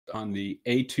on the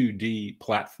A2D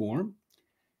platform.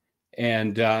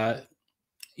 And,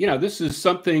 this is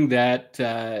something that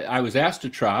I was asked to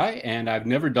try, and I've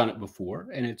never done it before.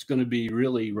 And it's going to be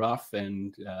really rough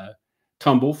and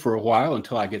tumble for a while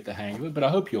until I get the hang of it. But I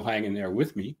hope you'll hang in there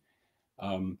with me.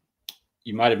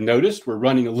 You might have noticed we're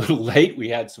running a little late. We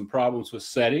had some problems with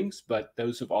settings, but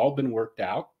those have all been worked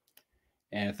out.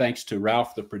 And thanks to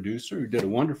Ralph, the producer, who did a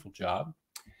wonderful job.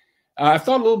 I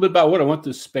thought a little bit about what I want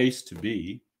this space to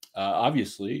be.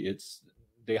 Obviously,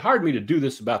 they hired me to do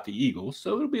this about the Eagles,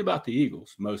 so it'll be about the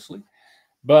Eagles mostly.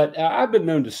 But I've been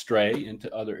known to stray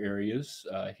into other areas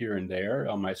here and there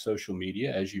on my social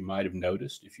media, as you might have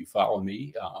noticed if you follow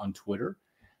me on Twitter.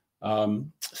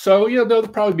 So there'll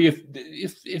probably be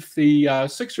if the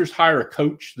Sixers hire a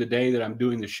coach the day that I'm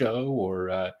doing the show,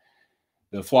 or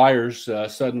the Flyers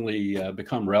suddenly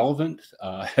become relevant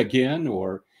again,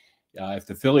 or if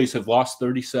the Phillies have lost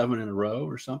 37 in a row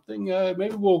or something,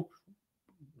 maybe we'll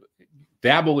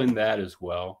dabble in that as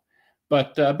well.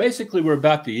 But basically, we're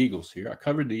about the Eagles here. I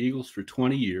covered the Eagles for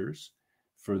 20 years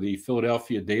for the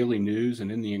Philadelphia Daily News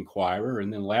and in the Inquirer,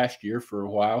 and then last year for a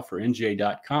while for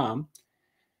NJ.com.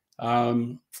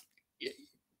 I'm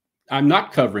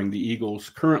not covering the Eagles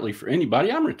currently for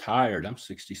anybody. I'm retired. I'm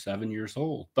 67 years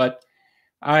old, but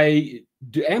I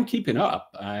am keeping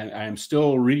up. I am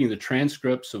still reading the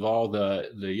transcripts of all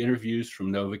the interviews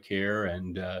from NovaCare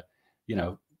and,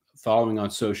 following on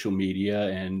social media.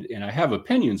 And I have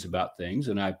opinions about things,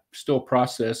 and I still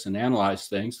process and analyze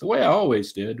things the way I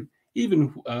always did, even,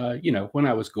 when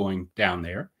I was going down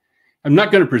there. I'm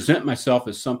not going to present myself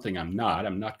as something I'm not.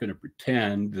 I'm not going to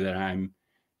pretend that I'm,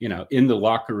 in the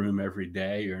locker room every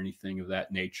day or anything of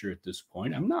that nature at this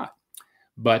point. I'm not.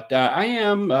 But I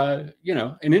am, an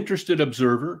interested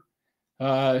observer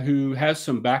who has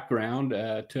some background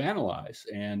to analyze,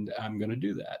 and I'm going to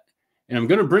do that. And I'm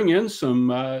going to bring in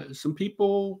some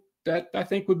people that I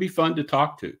think would be fun to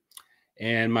talk to.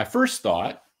 And my first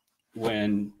thought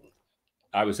when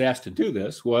I was asked to do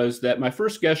this was that my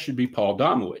first guest should be Paul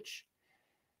Domowitch.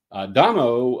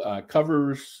 Domo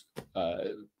covers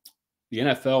the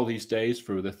NFL these days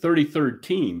for the 33rd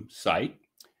Team site.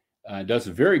 Does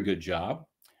a very good job.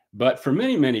 But for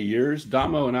many, many years,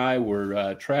 Domo and I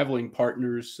were traveling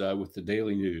partners with the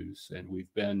Daily News. And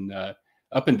we've been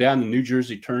up and down the New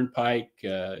Jersey Turnpike,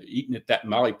 eating at that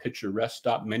Molly Pitcher rest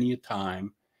stop many a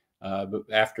time but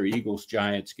after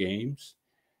Eagles-Giants games.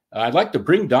 I'd like to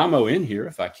bring Domo in here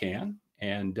if I can.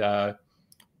 And,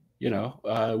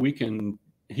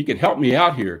 he can help me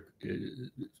out here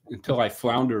until I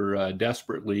flounder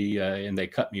desperately and they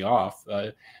cut me off.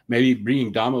 Maybe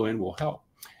bringing Domo in will help.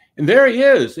 And there he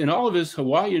is in all of his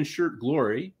Hawaiian shirt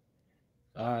glory.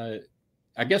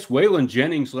 I guess Waylon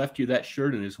Jennings left you that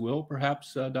shirt in his will,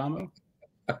 perhaps, Domo?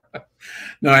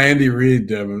 No, Andy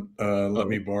Reid let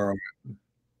me borrow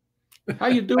it. How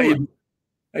you doing?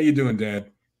 How you doing,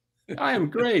 Dad? I am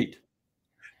great.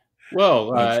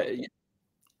 Well,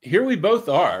 here we both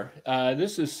are.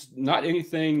 This is not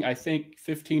anything I think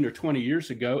 15 or 20 years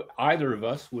ago either of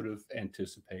us would have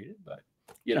anticipated, but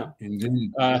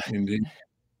Indeed. Indeed.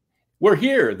 We're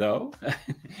here though,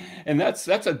 and that's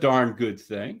a darn good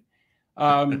thing.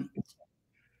 I'm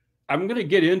going to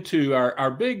get into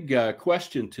our big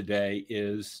question today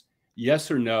is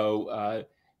yes or no.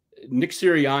 Nick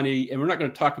Sirianni, and we're not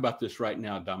going to talk about this right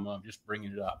now, Domo. I'm just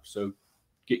bringing it up. So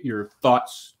get your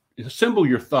thoughts. Assemble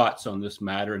your thoughts on this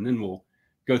matter, and then we'll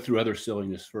go through other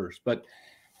silliness first. But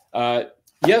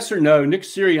yes or no, Nick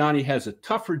Sirianni has a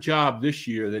tougher job this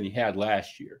year than he had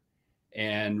last year.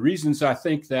 And reasons I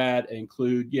think that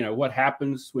include, what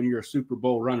happens when you're a Super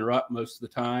Bowl runner-up most of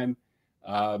the time.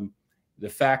 The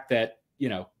fact that,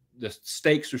 the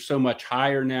stakes are so much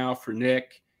higher now for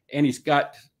Nick, and he's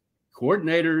got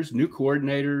new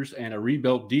coordinators, and a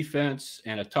rebuilt defense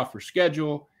and a tougher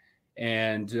schedule.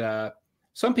 And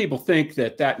some people think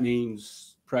that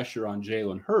means pressure on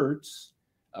Jalen Hurts.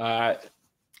 I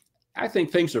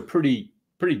think things are pretty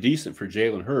decent for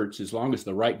Jalen Hurts as long as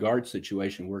the right guard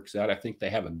situation works out. I think they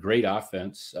have a great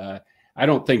offense. I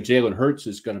don't think Jalen Hurts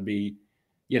is going to be,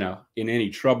 in any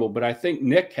trouble, but I think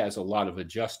Nick has a lot of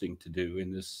adjusting to do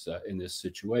in this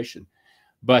situation.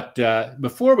 But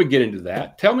before we get into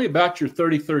that, tell me about your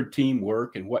 33rd Team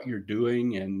work and what you're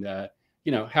doing and,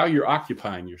 how you're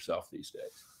occupying yourself these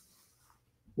days.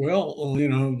 Well,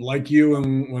 like you,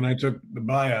 and when I took the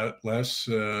buyout, Les,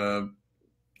 the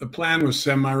plan was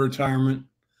semi-retirement.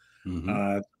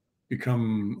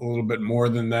 Become a little bit more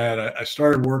than that. I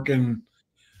started working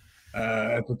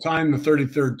at the time. The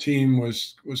 33rd Team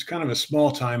was kind of a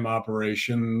small-time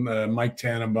operation. Mike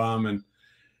Tannenbaum and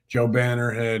Joe Banner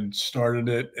had started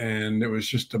it, and it was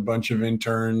just a bunch of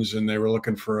interns, and they were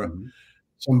looking for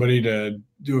somebody to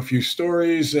do a few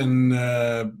stories. And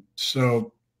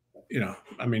so,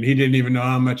 I mean, he didn't even know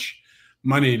how much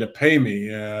money to pay me.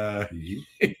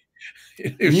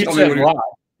 You said why,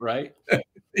 right?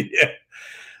 Yeah.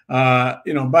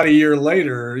 About a year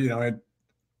later,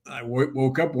 I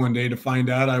woke up one day to find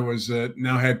out I was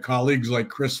now had colleagues like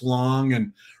Chris Long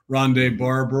and Rondé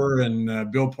Barber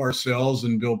and Bill Parcells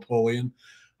and Bill Polian.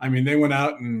 I mean, they went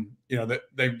out and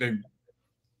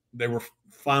they were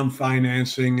found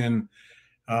financing and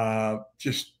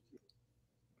just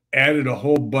added a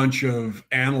whole bunch of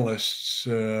analysts,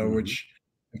 which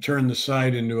turned the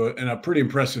site into a pretty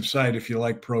impressive site if you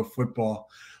like pro football.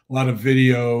 A lot of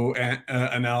video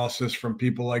analysis from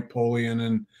people like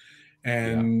Polian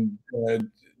and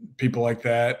people like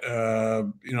that.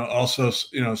 Also,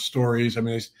 stories. I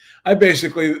mean, I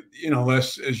basically,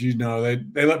 Les, as you know,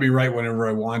 they let me write whenever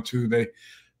I want to.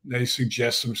 They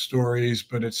suggest some stories,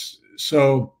 but it's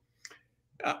so,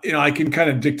 I can kind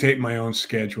of dictate my own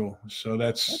schedule. So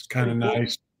that's kind of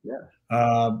nice. Yeah.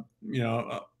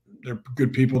 They're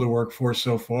good people to work for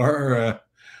so far.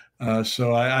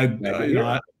 So I'm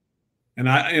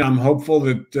hopeful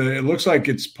that it looks like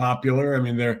it's popular. I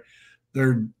mean,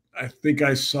 I think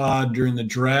I saw during the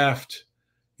draft,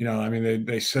 I mean,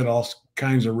 they set all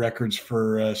kinds of records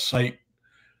for site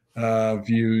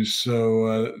views.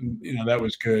 So, that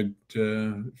was good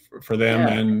for them.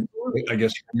 Yeah. And I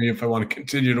guess for me, if I want to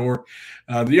continue to work,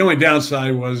 the only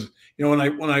downside was, when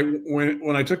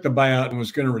I took the buyout and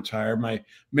was going to retire, my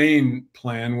main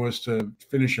plan was to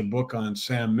finish a book on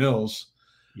Sam Mills.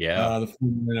 The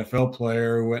former NFL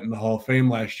player who went in the Hall of Fame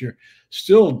last year.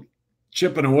 Still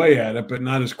chipping away at it, but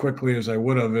not as quickly as I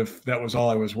would have if that was all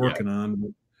I was working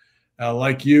on. But,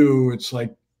 like you, it's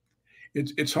like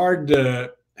it's hard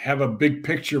to have a big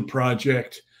picture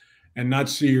project and not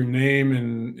see your name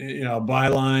and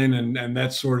byline and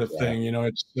that sort of thing.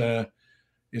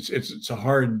 It's a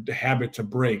hard habit to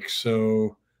break.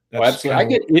 So that's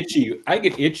absolutely. I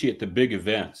get itchy at the big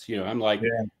events. I'm like,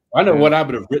 I know what I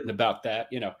would have written about that.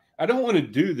 I don't want to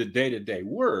do the day-to-day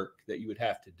work that you would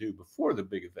have to do before the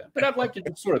big event, but I'd like to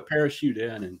just sort of parachute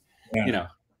in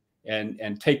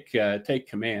and take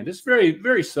command. It's very,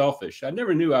 very selfish. I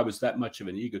never knew I was that much of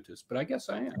an egotist, but I guess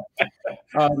I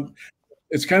am.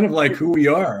 It's kind of like who we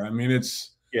are. I mean,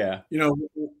 it's when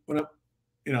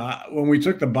we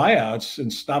took the buyouts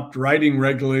and stopped writing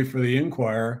regularly for the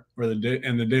Inquirer or the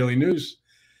Daily News,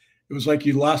 it was like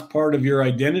you lost part of your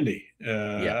identity.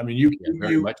 I mean, you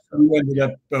ended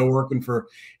up working for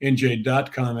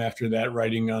NJ.com after that,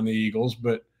 writing on the Eagles.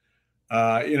 But,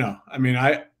 I mean,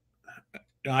 I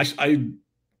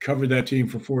covered that team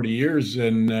for 40 years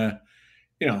and, I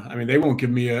mean, they won't give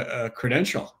me a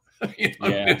credential.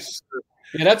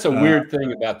 That's a weird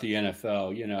thing about the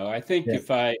NFL. I think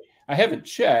if I haven't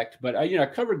checked, but I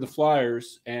covered the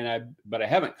Flyers but I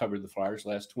haven't covered the Flyers the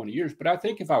last 20 years. But I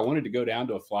think if I wanted to go down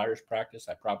to a Flyers practice,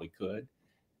 I probably could,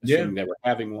 assuming they were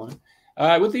having one.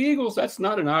 With the Eagles, that's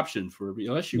not an option for me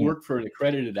unless you work for an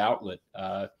accredited outlet,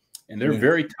 and they're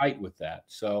very tight with that.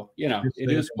 So it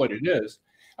is what it is.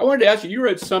 I wanted to ask you. You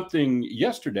wrote something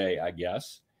yesterday, I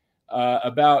guess,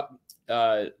 about.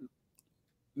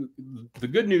 The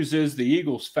good news is the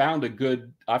Eagles found a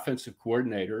good offensive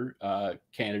coordinator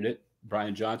candidate,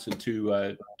 Brian Johnson,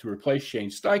 to replace Shane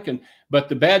Steichen. But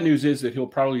the bad news is that he'll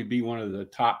probably be one of the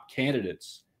top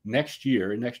candidates next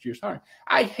year in next year's hiring.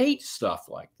 I hate stuff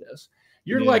like this.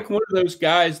 You're like one of those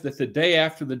guys that the day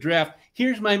after the draft,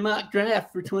 here's my mock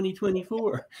draft for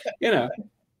 2024.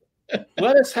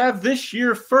 Let us have this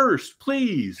year first,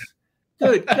 please.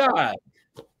 Good God.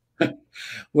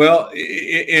 Well,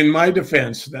 in my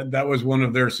defense, that was one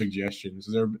of their suggestions.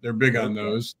 They're big on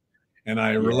those, and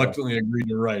I reluctantly agreed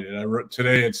to write it. I wrote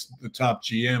today. It's the top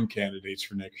GM candidates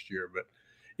for next year, but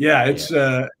it's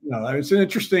it's an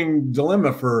interesting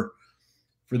dilemma for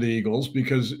the Eagles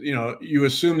because you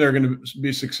assume they're going to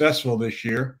be successful this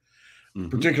year,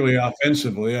 particularly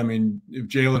offensively. I mean, if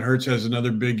Jalen Hurts has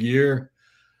another big year.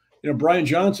 Brian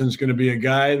Johnson's going to be a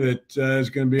guy that is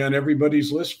going to be on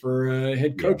everybody's list for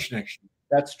head coach next year.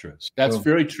 That's true. That's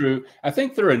very true. I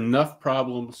think there are enough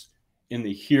problems in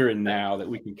the here and now that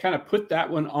we can kind of put that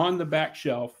one on the back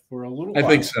shelf for a little while. I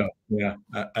think so. Yeah,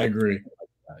 I agree.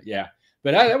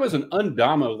 But that was an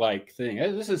undamo-like thing.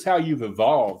 This is how you've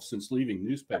evolved since leaving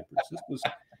newspapers. This was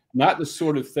not the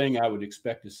sort of thing I would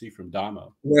expect to see from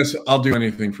Damo. Yes, I'll do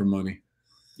anything for money.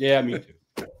 Yeah, me too.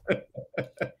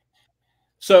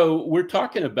 So we're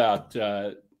talking about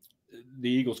the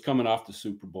Eagles coming off the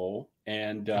Super Bowl,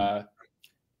 and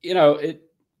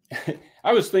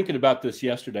I was thinking about this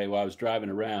yesterday while I was driving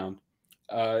around.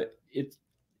 It's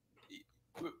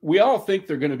we all think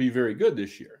they're going to be very good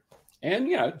this year, and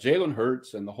Jalen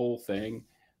Hurts and the whole thing,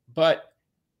 but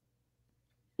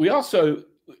we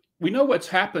know what's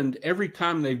happened every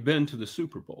time they've been to the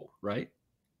Super Bowl, right?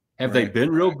 Have they been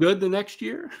real good the next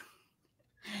year?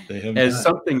 They have. Has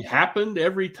something happened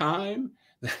every time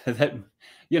that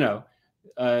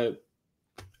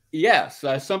yes,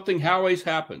 something always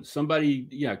happens.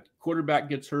 Somebody, quarterback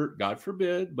gets hurt, God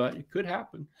forbid, but it could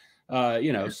happen.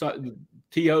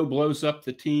 T.O. blows up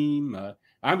the team.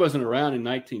 I wasn't around in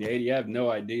 1980. I have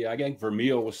no idea. I think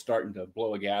Vermeil was starting to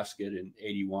blow a gasket in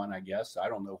 81, I guess. I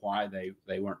don't know why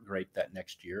they weren't great that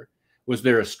next year. Was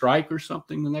there a strike or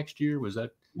something the next year? Was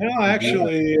that? No,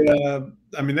 actually,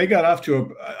 they got off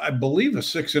to I believe a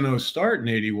 6-0 start in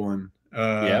 81.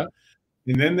 Yeah.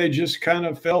 And then they just kind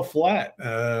of fell flat.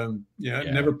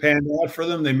 It never panned out for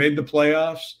them. They made the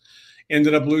playoffs,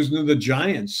 ended up losing to the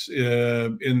Giants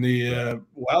in the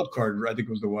wild card. I think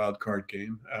it was the wild card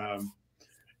game.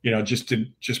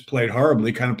 Just played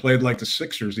horribly. Kind of played like the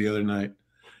Sixers the other night.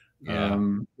 Yeah.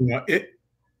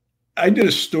 I did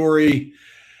a story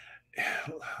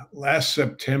last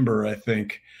September, I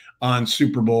think, on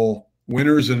Super Bowl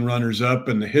winners and runners up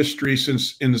and the history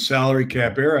since in the salary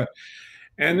cap era.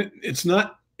 And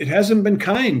it hasn't been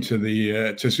kind to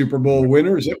the to Super Bowl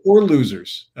winners or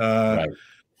losers. Right.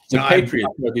 The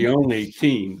Patriots are the only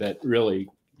team that really,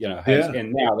 has,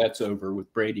 and now that's over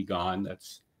with Brady gone.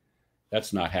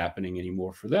 That's not happening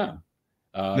anymore for them.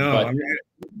 No,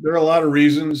 there are a lot of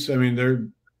reasons. I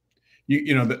mean,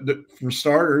 for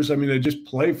starters, they just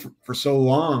play for so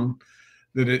long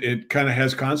that it kind of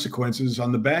has consequences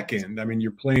on the back end. I mean,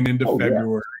 you're playing into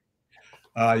February.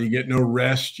 Yeah. You get no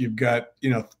rest. You've got,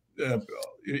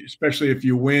 especially if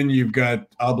you win, you've got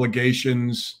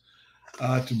obligations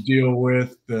to deal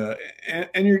with,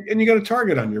 and you got a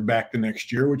target on your back the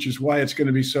next year, which is why it's going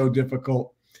to be so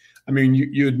difficult. I mean,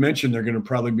 you had mentioned they're going to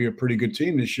probably be a pretty good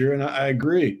team this year, and I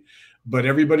agree. But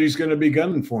everybody's going to be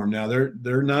gunning for them now.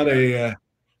 They're not a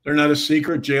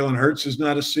secret. Jalen Hurts is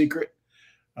not a secret,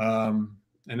 and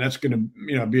that's going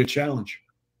to be a challenge.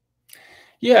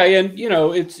 Yeah, and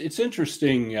it's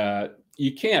interesting.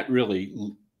 You can't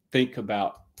really think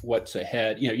about what's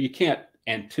ahead. You can't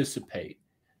anticipate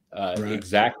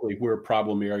exactly where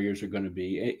problem areas are going to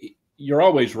be. You're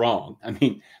always wrong. I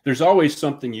mean, there's always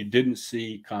something you didn't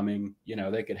see coming.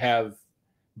 They could have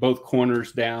both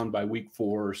corners down by week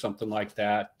 4 or something like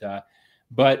that.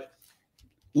 But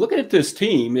looking at this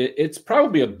team, it's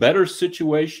probably a better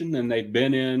situation than they've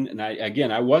been in. And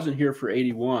I wasn't here for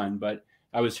 81, but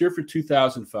I was here for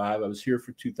 2005. I was here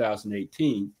for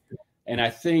 2018. And I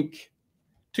think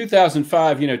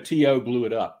 2005, T.O. blew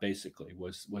it up, basically,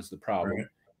 was the problem. Right.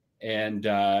 And,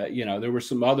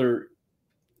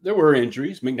 there were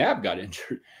injuries. McNabb got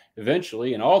injured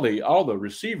eventually, and all the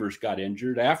receivers got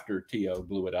injured after T.O.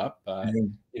 blew it up.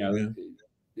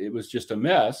 It was just a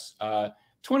mess.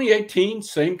 2018,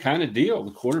 same kind of deal.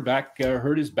 The quarterback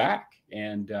hurt his back,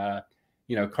 and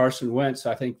Carson Wentz.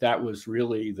 I think that was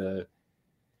really the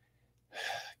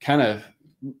kind of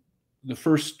the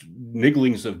first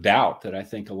nigglings of doubt that I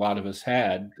think a lot of us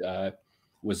had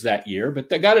was that year. But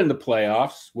they got into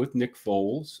playoffs with Nick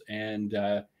Foles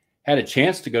and had a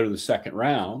chance to go to the second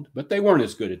round, but they weren't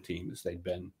as good a team as they'd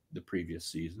been the previous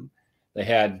season. They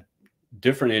had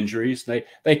different injuries.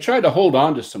 They tried to hold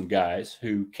on to some guys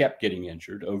who kept getting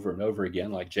injured over and over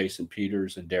again, like Jason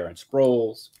Peters and Darren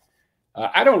Sproles.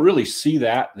 I don't really see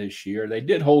that this year. They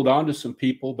did hold on to some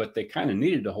people, but they kind of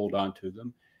needed to hold on to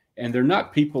them. And they're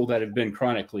not people that have been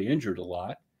chronically injured a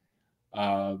lot.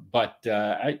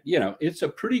 It's a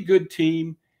pretty good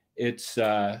team. It's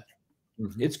going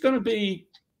to be,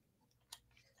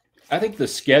 I think the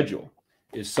schedule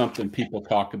is something people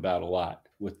talk about a lot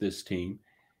with this team.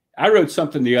 I wrote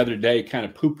something the other day kind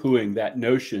of poo-pooing that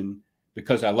notion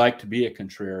because I like to be a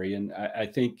contrarian. I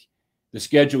think the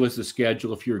schedule is the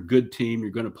schedule. If you're a good team,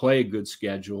 you're going to play a good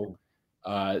schedule.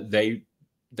 They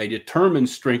determine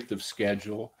strength of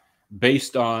schedule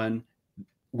based on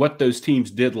what those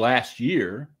teams did last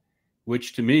year,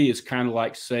 which to me is kind of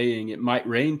like saying it might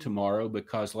rain tomorrow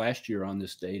because last year on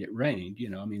this date it rained.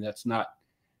 That's not,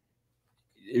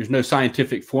 there's no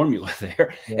scientific formula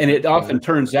there. Yeah, and it often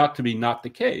turns out to be not the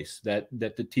case, that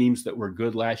the teams that were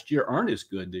good last year aren't as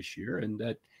good this year. And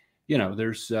that,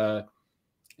 there's,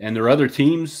 and there are other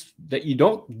teams that you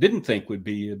didn't think would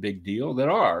be a big deal that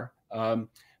are.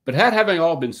 But having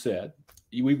all been said,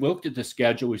 we've looked at the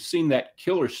schedule. We've seen that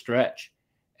killer stretch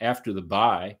after the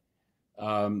bye.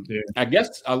 I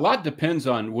guess a lot depends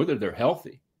on whether they're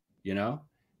healthy,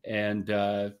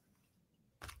 and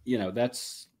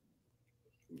that's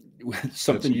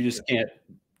something you just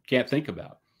can't think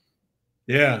about.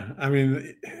 Yeah, I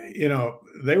mean,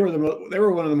 they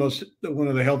were one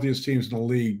of the healthiest teams in the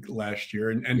league last year,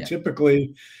 and Yeah.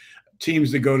 typically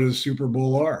teams that go to the Super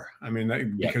Bowl are. I mean,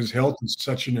 Yeah. because health is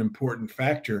such an important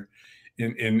factor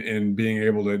in being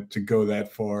able to go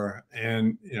that far.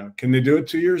 And can they do it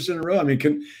 2 years in a row? I mean,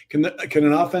 can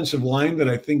an offensive line that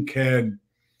I think I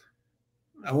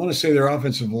want to say their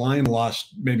offensive line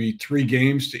lost maybe 3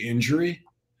 games to injury,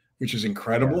 which is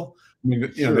incredible. Yeah. I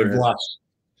mean, Sure.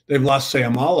 they've lost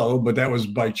Sayamalo, but that was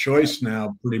by choice.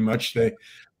 Now, pretty much they've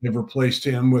replaced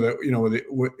him with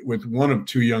with one of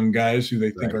 2 young guys who they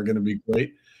think are going to be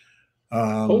great.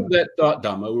 Hold that thought,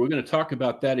 Damo. We're going to talk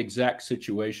about that exact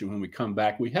situation when we come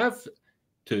back. We have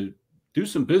to do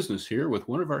some business here with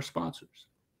one of our sponsors.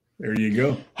 There you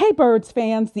go. Hey, Birds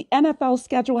fans, the NFL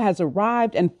schedule has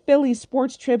arrived and Philly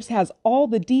Sports Trips has all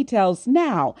the details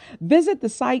now. Visit the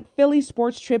site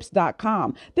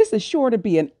phillysportstrips.com. This is sure to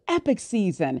be an epic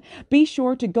season. Be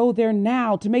sure to go there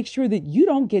now to make sure that you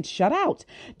don't get shut out.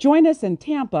 Join us in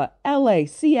Tampa, LA,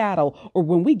 Seattle, or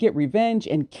when we get revenge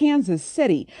in Kansas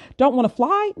City. Don't want to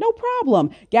fly? No problem.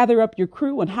 Gather up your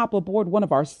crew and hop aboard one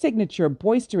of our signature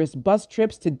boisterous bus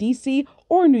trips to DC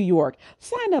or New York.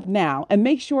 Sign up now and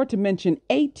make sure to mention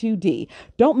A2D.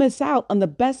 Don't miss out on the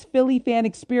best Philly fan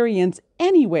experience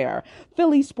anywhere.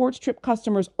 Philly Sports Trip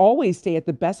customers always stay at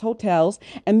the best hotels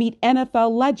and meet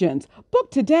NFL legends. Book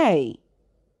today.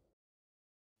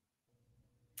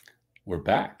 We're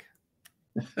back.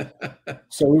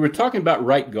 So we were talking about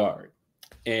right guard,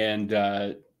 and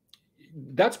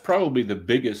that's probably the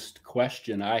biggest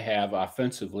question I have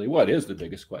offensively. What is the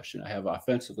biggest question I have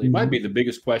offensively? It might be the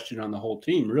biggest question on the whole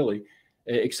team, really,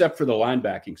 except for the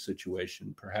linebacking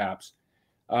situation, perhaps.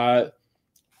 Are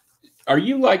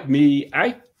you like me?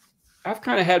 I've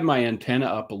kind of had my antenna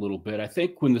up a little bit. I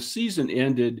think when the season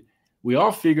ended, we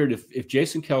all figured if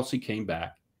Jason Kelce came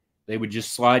back, they would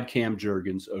just slide Cam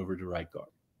Jurgens over to right guard.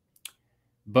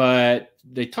 But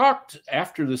they talked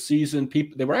after the season,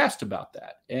 they were asked about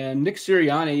that. And Nick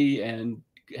Sirianni and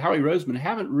Howie Roseman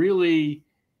haven't really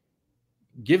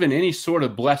given any sort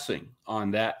of blessing on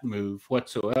that move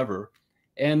whatsoever.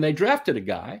 And they drafted a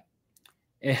guy,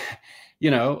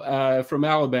 from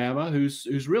Alabama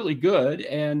who's really good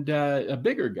and a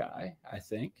bigger guy, I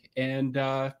think. And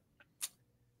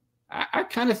I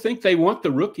kind of think they want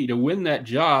the rookie to win that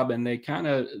job, and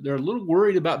they're a little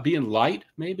worried about being light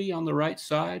maybe on the right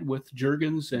side with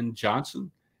Jurgens and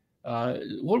Johnson.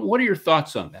 What are your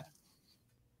thoughts on that?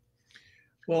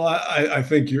 Well, I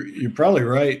think you're probably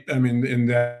right. I mean, in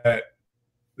that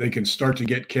they can start to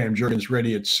get Cam Jurgens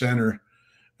ready at center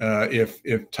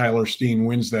if Tyler Steen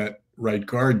wins that right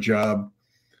guard job,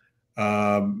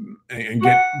 and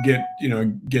get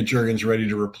Jurgens ready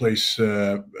to replace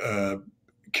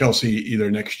Kelce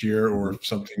either next year or if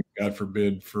something, God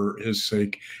forbid, for his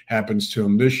sake, happens to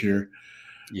him this year.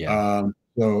 Yeah.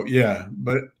 So yeah,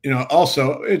 but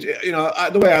also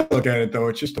the way I look at it though,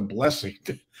 it's just a blessing.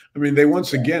 I mean, they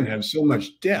once again have so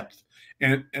much depth,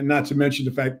 and not to mention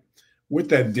the fact with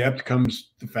that depth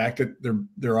comes the fact that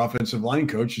their offensive line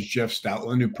coach is Jeff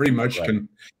Stoutland, who pretty much can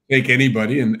take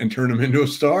anybody and turn them into a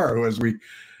star, as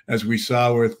we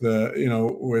saw with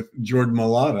with Jordan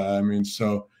Mailata. I mean,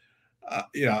 so.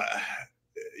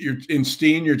 You're in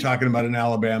Steen, you're talking about an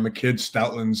Alabama kid.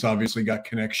 Stoutland's obviously got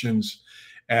connections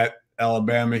at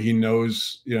Alabama. He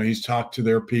knows, he's talked to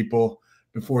their people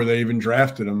before they even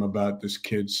drafted him about this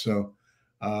kid. So,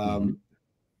 I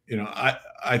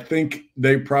think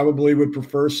they probably would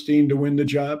prefer Steen to win the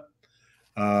job.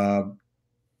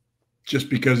 Just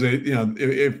because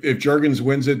if Jurgens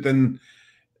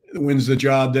wins the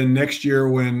job, then next year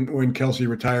when Kelce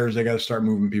retires, they got to start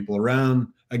moving people around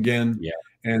again. Yeah.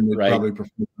 And they probably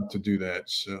prefer not to do that.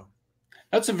 So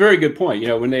that's a very good point.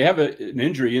 When they have an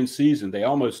injury in season, they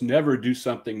almost never do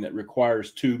something that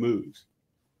requires 2 moves.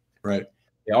 Right.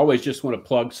 They always just want to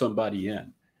plug somebody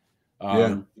in.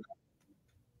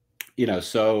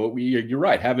 So you're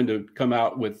right. Having to come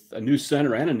out with a new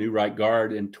center and a new right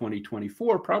guard in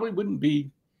 2024 probably wouldn't be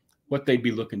what they'd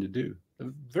be looking to do. A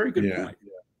very good point.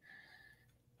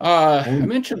 I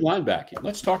mentioned linebacking.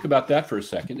 Let's talk about that for a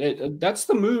second. That's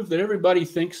the move that everybody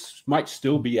thinks might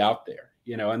still be out there,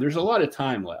 and there's a lot of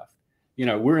time left.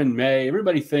 We're in May.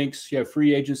 Everybody thinks,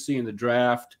 free agency and the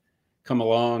draft come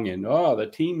along and,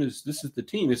 this is the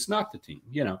team. It's not the team,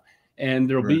 and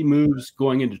there'll be moves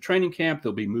going into training camp.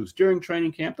 There'll be moves during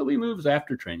training camp. There'll be moves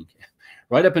after training camp,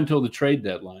 right up until the trade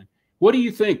deadline. What do you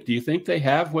think? Do you think they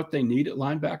have what they need at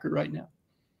linebacker right now?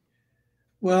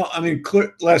 Well, I mean,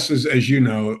 Les, as you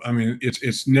know, I mean,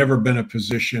 it's never been a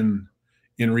position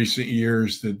in recent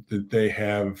years that they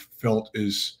have felt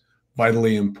is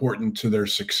vitally important to their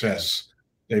success.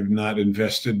 They've not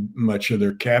invested much of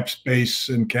their cap space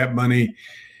and cap money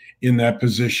in that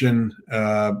position.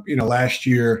 Last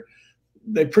year,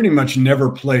 they pretty much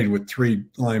never played with three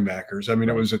linebackers. I mean,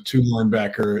 it was a two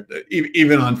linebacker,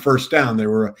 even on first down, they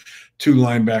were a two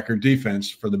linebacker defense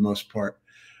for the most part.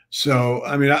 So,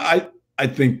 I mean, I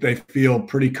think they feel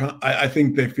I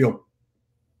think they feel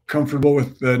comfortable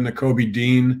with Nakobe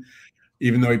Dean,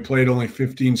 even though he played only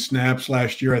 15 snaps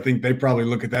last year. I think they probably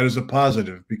look at that as a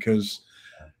positive because,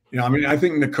 I mean, I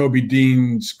think Nakobe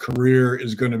Dean's career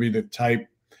is going to be the type.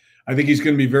 I think he's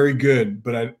going to be very good,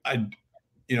 but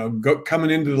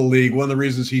coming into the league, one of the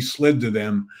reasons he slid to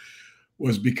them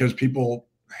was because people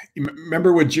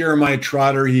remember with Jeremiah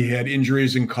Trotter, he had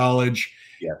injuries in college,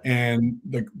 and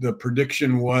the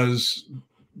prediction was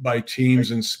by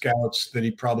teams and scouts that he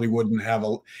probably wouldn't have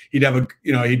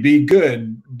he'd be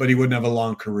good, but he wouldn't have a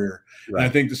long career. Right. And I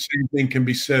think the same thing can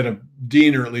be said of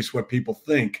Dean, or at least what people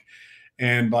think.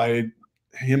 And by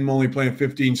him only playing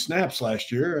 15 snaps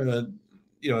last year,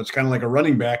 it's kind of like a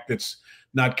running back that's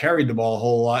not carried the ball a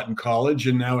whole lot in college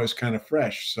and now is kind of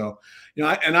fresh. So,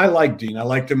 I like Dean. I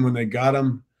liked him when they got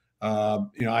him.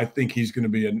 I think he's going to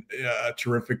be a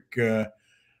terrific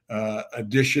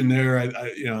addition there.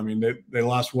 I mean, they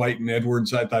lost White and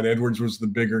Edwards. I thought Edwards was the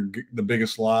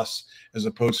biggest loss as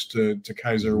opposed to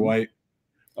Kaiser White.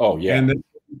 Oh yeah. And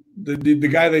the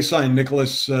guy they signed,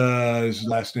 Nicholas, his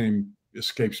last name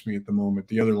escapes me at the moment.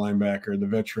 The other linebacker, the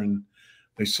veteran,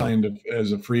 they signed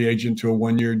as a free agent to a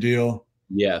 1-year deal.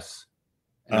 Yes.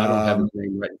 And I don't have his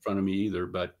name right in front of me either,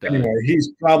 but anyway,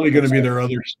 he's probably going to be their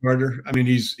other starter. I mean,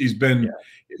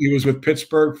 he was with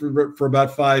Pittsburgh for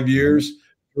about 5 years,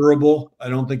 durable. I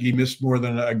don't think he missed more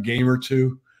than a game or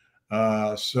two.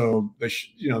 So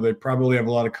they probably have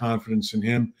a lot of confidence in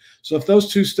him. So if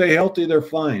those two stay healthy, they're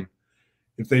fine.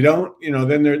 If they don't,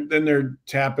 then they're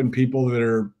tapping people that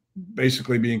are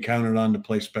basically being counted on to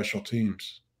play special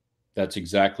teams. That's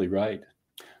exactly right.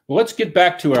 Well, let's get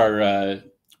back to our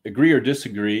agree or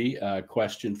disagree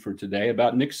question for today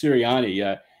about Nick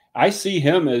Sirianni. I see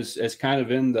him as kind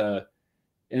of in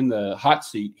the hot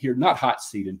seat here, not hot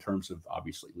seat in terms of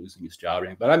obviously losing his job,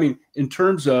 but I mean in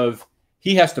terms of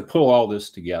he has to pull all this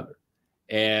together,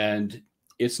 and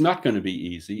it's not going to be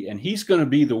easy. And he's going to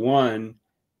be the one.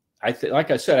 Like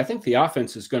I said, I think the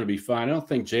offense is going to be fine. I don't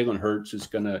think Jalen Hurts is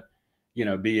going to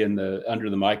be under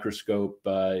the microscope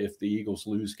if the Eagles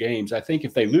lose games. I think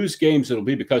if they lose games, it'll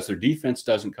be because their defense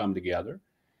doesn't come together,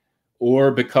 or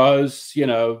because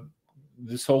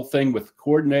this whole thing with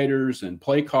coordinators and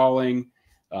play calling,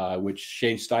 which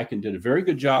Shane Steichen did a very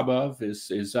good job of,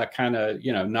 is that kind of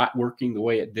not working the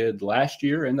way it did last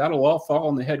year, and that'll all fall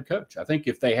on the head coach. I think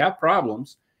if they have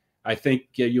problems, I think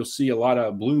you'll see a lot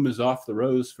of bloom is off the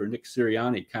rose for Nick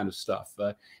Sirianni kind of stuff.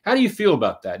 How do you feel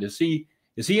about that? Is he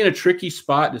in a tricky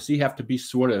spot? Does he have to be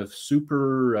sort of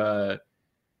super,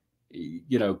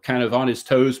 kind of on his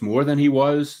toes more than he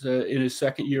was in his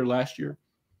second year last year?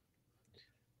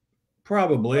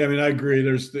 Probably. I mean, I agree.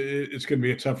 It's going to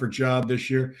be a tougher job this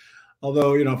year.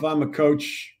 Although, if I'm a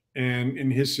coach and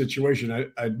in his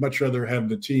situation, I'd much rather have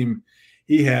the team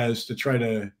he has to try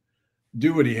to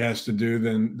do what he has to do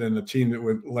than a team that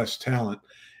with less talent.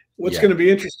 What's going to be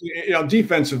interesting,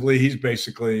 defensively, he's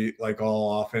basically like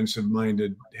all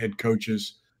offensive-minded head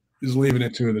coaches, is leaving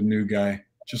it to the new guy,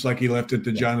 just like he left it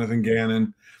to Jonathan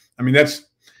Gannon. I mean, that's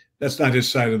not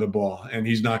his side of the ball, and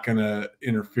he's not going to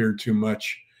interfere too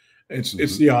much. It's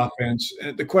the offense.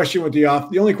 And the question with the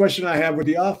only question I have with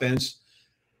the offense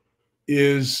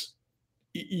is,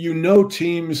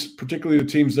 teams, particularly the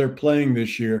teams they're playing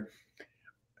this year,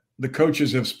 the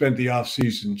coaches have spent the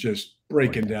offseason just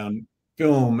breaking down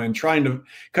film and trying to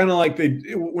kind of like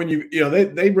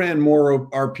they ran more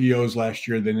RPOs last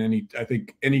year than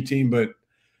any team, but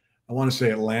I want to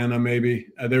say Atlanta maybe.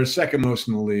 They're second most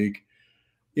in the league.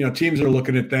 Teams are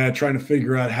looking at that, trying to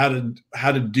figure out how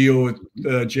to deal with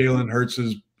Jalen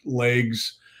Hurts'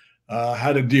 legs,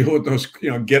 how to deal with those,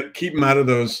 keep him out of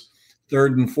those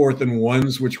 3rd and 4th and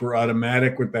 1s, which were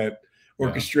automatic with that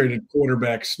orchestrated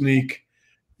quarterback sneak.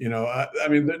 I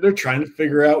mean, they're trying to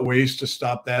figure out ways to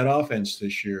stop that offense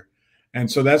this year. And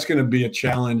so that's going to be a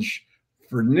challenge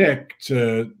for Nick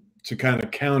to kind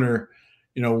of counter,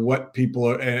 what people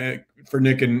are, for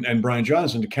Nick and Brian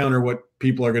Johnson to counter what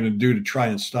people are going to do to try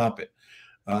and stop it.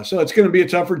 So it's going to be a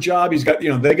tougher job. He's got,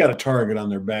 they got a target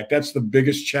on their back. That's the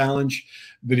biggest challenge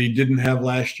that he didn't have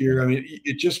last year. I mean,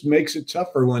 it just makes it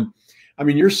tougher when,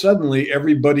 you're suddenly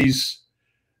everybody's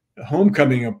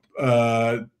homecoming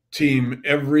team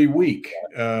every week.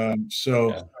 It's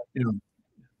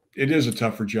it is a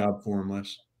tougher job for him,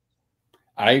 Les.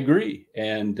 I agree.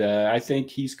 And I think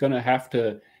he's going to have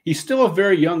to, he's still a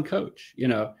very young coach, you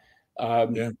know.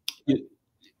 Yeah.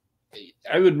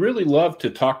 I would really love to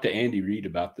talk to Andy Reid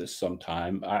about this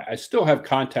sometime. I still have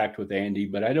contact with Andy,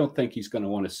 but I don't think he's going to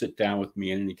want to sit down with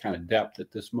me in any kind of depth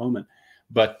at this moment.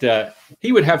 But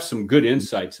he would have some good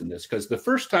insights in this, because the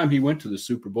first time he went to the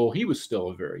Super Bowl, he was still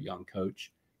a very young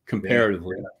coach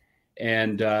comparatively. Yeah.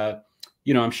 And,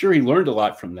 you know, I'm sure he learned a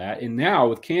lot from that. And now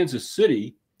with Kansas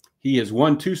City, he has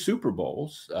won 2 Super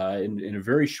Bowls in a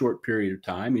very short period of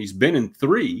time. He's been in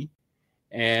 3.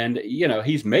 And, you know,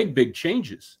 he's made big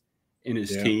changes in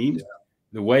his team. Yeah.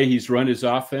 The way he's run his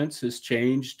offense has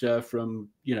changed from,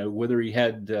 you know, whether he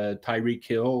had Tyreek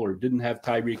Hill or didn't have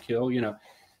Tyreek Hill. You know,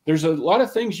 there's a lot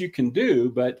of things you can do.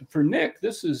 But for Nick,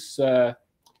 this is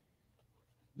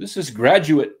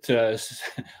graduate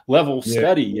level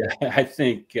study, I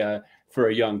think, for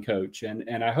a young coach.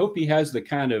 And I hope he has the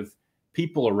kind of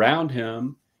people around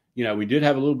him. You know, we did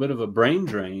have a little bit of a brain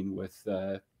drain with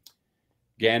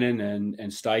Gannon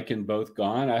and Steichen both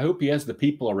gone. I hope he has the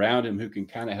people around him who can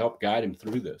kind of help guide him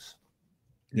through this.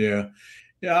 Yeah.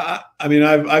 I mean,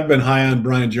 I've been high on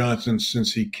Brian Johnson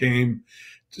since he came,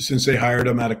 since they hired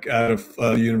him out of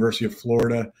the University of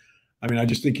Florida. I mean, I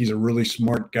just think he's a really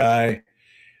smart guy.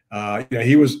 Yeah,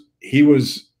 he was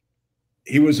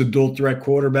a dual threat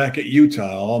quarterback at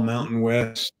Utah, all Mountain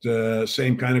West,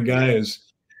 same kind of guy as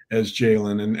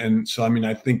Jalen. And so, I mean,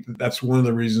 I think that's one of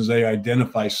the reasons they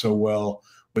identify so well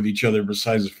with each other,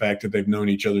 besides the fact that they've known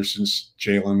each other since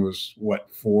Jalen was,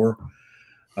 4?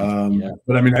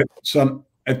 But I mean,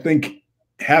 I think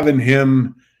having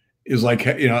him is like,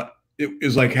 you know, it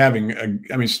is like having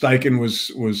I mean, Steichen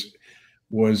was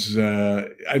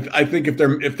I think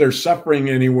if they're suffering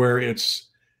anywhere, it's,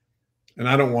 and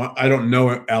I don't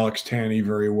know Alex Tanney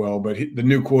very well, but the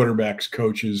new quarterbacks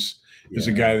coach is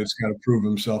a guy that's got to prove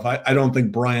himself. I don't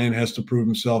think Brian has to prove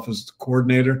himself as the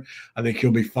coordinator. I think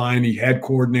he'll be fine. He had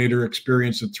coordinator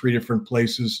experience at 3 different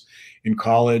places in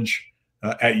college,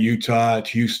 at Utah, at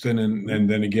Houston, and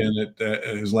then again at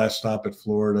his last stop at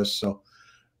Florida. So,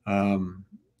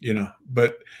 you know,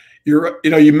 but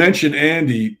you mentioned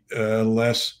Andy,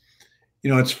 Les. You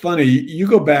know, it's funny. You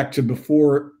go back to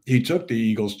before he took the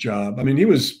Eagles job. I mean, he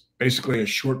was basically a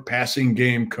short passing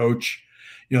game coach.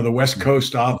 You know, the West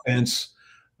Coast offense.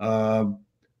 Well,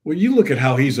 you look at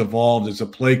how he's evolved as a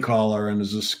play caller and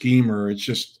as a schemer. It's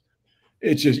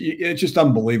just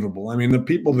unbelievable. I mean, the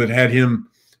people that had him,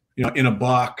 you know, in a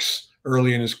box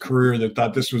early in his career that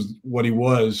thought this was what he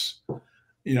was,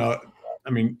 you know, I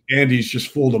mean, Andy's just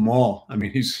fooled them all. I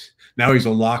mean, he's a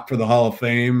lock for the Hall of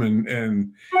Fame,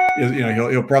 and you know,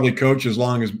 he'll probably coach as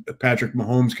long as Patrick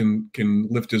Mahomes can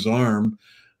lift his arm.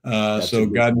 So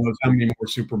God knows how many more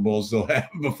Super Bowls they'll have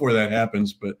before that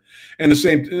happens. But, and the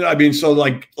same, I mean, so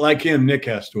like him, Nick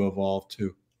has to evolve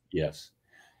too. Yes.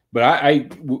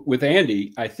 But with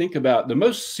Andy, I think about the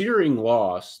most searing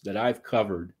loss that I've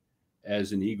covered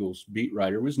as an Eagles beat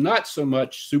writer was not so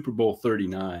much Super Bowl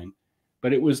 39,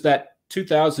 but it was that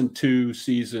 2002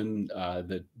 season,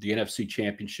 the NFC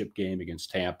Championship game against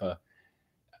Tampa.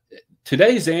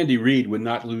 Today's Andy Reid would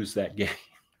not lose that game.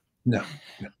 No.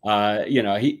 You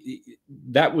know,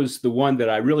 that was the one that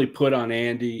I really put on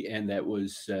Andy, and that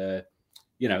was,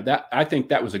 you know, that I think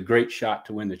that was a great shot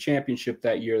to win the championship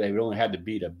that year. They only had to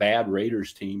beat a bad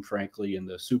Raiders team, frankly, in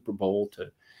the Super Bowl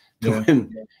to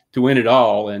win it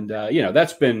all. And you know,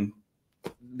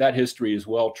 that history is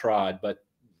well trod. But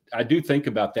I do think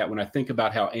about that when I think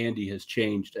about how Andy has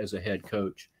changed as a head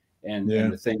coach and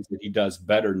the things that he does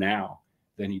better now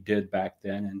than he did back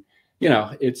then. And you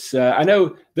know, it's I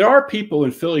know there are people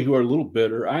in Philly who are a little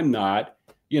bitter. I'm not,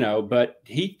 you know, but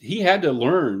he had to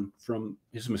learn from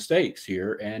his mistakes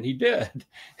here, and he did.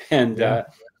 And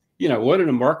you know, what a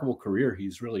remarkable career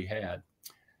he's really had.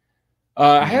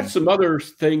 I had some other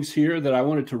things here that I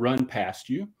wanted to run past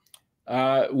you.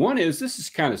 One is, this is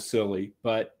kind of silly,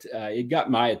 but it got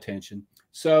my attention.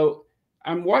 So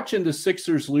I'm watching the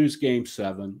Sixers lose Game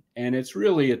 7, and it's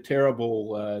really a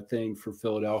terrible thing for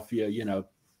Philadelphia. You know,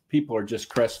 people are just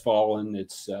crestfallen.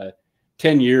 It's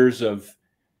 10 years of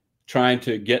trying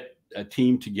to get a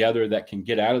team together that can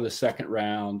get out of the second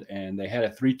round, and they had a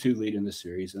 3-2 lead in the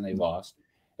series, and they lost.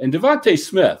 And Devontae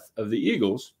Smith of the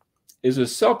Eagles is a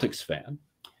Celtics fan,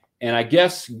 and I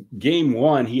guess Game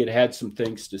 1 he had some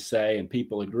things to say, and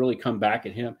people had really come back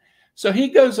at him. So he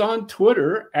goes on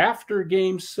Twitter after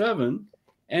Game 7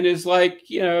 and is like,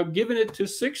 you know, giving it to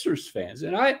Sixers fans.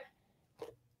 And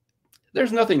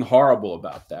there's nothing horrible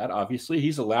about that. Obviously,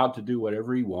 he's allowed to do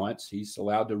whatever he wants. He's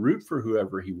allowed to root for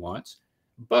whoever he wants.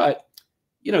 But,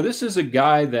 you know, this is a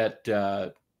guy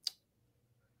that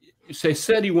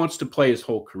said he wants to play his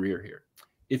whole career here.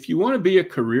 If you want to be a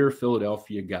career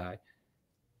Philadelphia guy,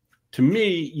 to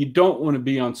me, you don't want to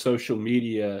be on social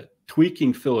media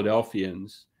tweaking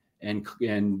Philadelphians and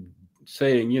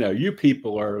saying, you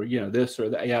people are, this or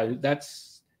that. Yeah,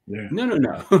 that's no,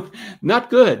 not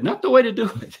good. Not the way to do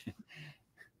it.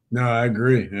 No, I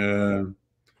agree. It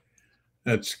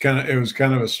was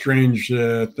kind of a strange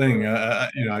thing.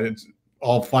 It's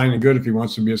all fine and good if he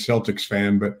wants to be a Celtics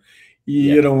fan, but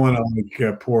you don't want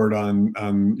to pour it on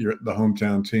the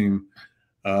hometown team.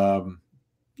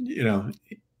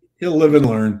 He'll live and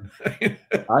learn.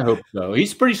 I hope so.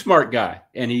 He's a pretty smart guy,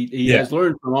 and he has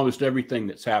learned from almost everything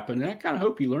that's happened, and I kind of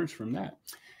hope he learns from that.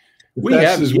 We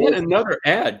have yet another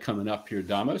ad coming up here,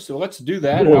 Damo, so let's do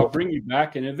that, and I'll bring you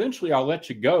back, and eventually I'll let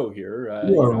you go here.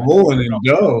 You are rolling in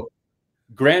dough.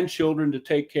 Grandchildren to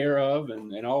take care of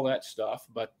and all that stuff,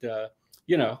 but,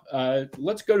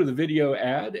 let's go to the video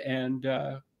ad, and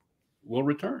we'll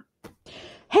return.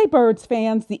 Hey, Birds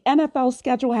fans, the NFL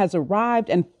schedule has arrived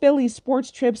and Philly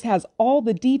Sports Trips has all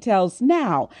the details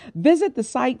now. Visit the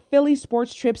site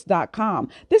phillysportstrips.com.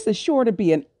 This is sure to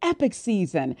be an epic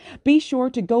season. Be sure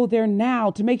to go there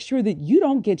now to make sure that you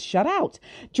don't get shut out.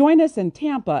 Join us in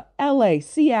Tampa, LA,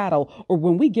 Seattle, or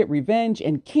when we get revenge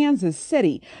in Kansas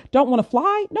City. Don't want to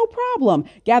fly? No problem.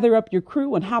 Gather up your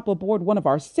crew and hop aboard one of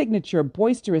our signature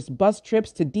boisterous bus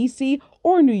trips to DC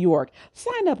or New York.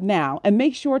 Sign up now and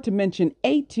make sure to mention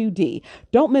A2D.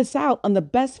 Don't miss out on the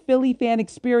best Philly fan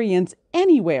experience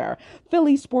anywhere.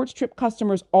 Philly Sports Trip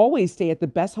customers always stay at the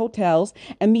best hotels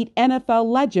and meet NFL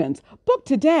legends. Book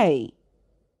today.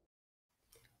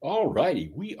 All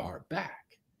righty, we are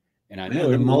back. And I know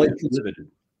the Molly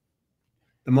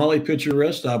Pitcher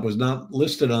rest stop was not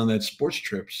listed on that Sports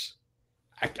Trips.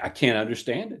 I can't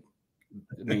understand it.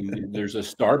 I mean, there's a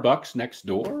Starbucks next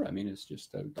door. I mean, it's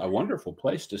just a wonderful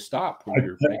place to stop when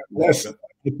you're making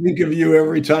I think of you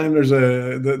every time there's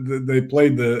they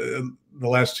played the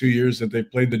last 2 years that they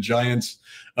played the Giants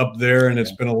up there, and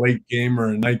it's been a late game or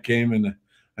a night game, and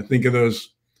I think of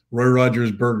those Roy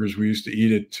Rogers burgers we used to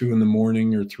eat at 2 in the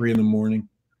morning or 3 in the morning.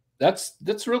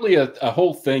 That's really a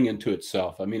whole thing into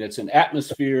itself. I mean, it's an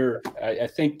atmosphere. I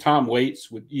think Tom Waits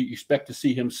you expect to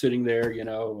see him sitting there,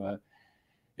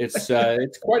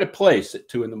 It's quite a place at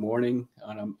 2 in the morning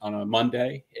on a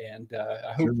Monday, and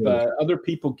I hope other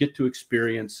people get to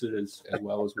experience it as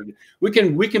well as we do. We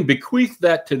can bequeath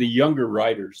that to the younger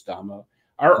riders, Damo.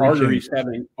 Our arteries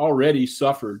having already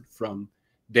suffered from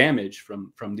damage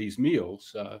from these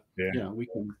meals.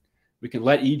 We can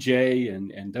let EJ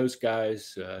and those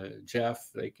guys, Jeff,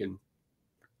 they can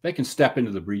step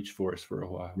into the breach for us for a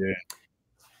while. Yeah.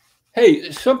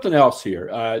 Hey, something else here.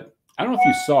 I don't know if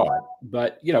you saw it,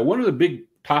 but one of the big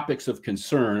topics of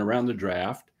concern around the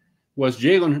draft was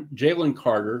Jalen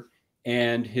Carter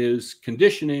and his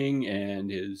conditioning and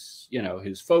his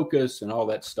focus and all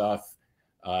that stuff.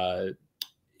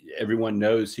 Everyone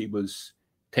knows he was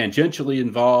tangentially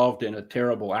involved in a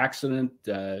terrible accident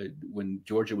when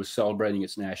Georgia was celebrating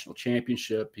its national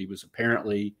championship. He was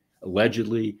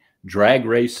allegedly drag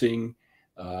racing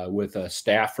with a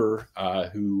staffer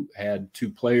who had 2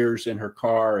 players in her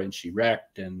car, and she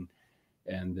wrecked, and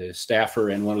the staffer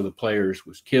and one of the players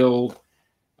was killed.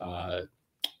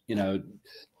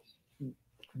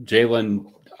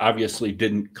 Jalen obviously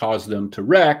didn't cause them to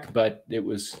wreck, but it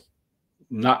was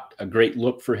not a great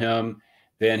look for him.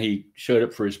 Then he showed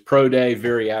up for his pro day,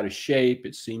 very out of shape.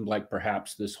 It seemed like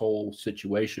perhaps this whole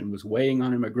situation was weighing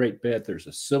on him a great bit. There's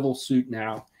a civil suit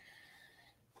now.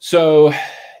 So,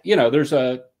 there's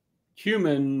a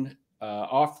human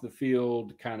off the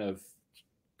field kind of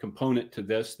component to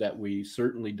this that we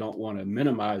certainly don't want to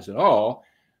minimize at all.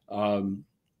 I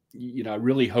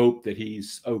really hope that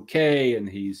he's okay and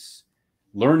he's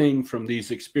learning from these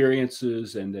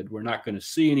experiences and that we're not going to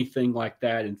see anything like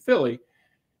that in Philly.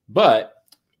 But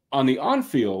on the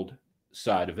on-field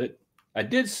side of it, I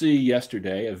did see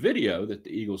yesterday a video that the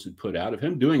Eagles had put out of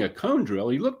him doing a cone drill.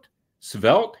 He looked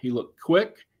svelte. He looked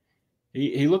quick.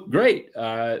 He looked great.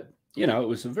 It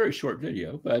was a very short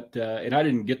video, but and I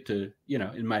didn't get to,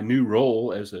 in my new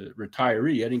role as a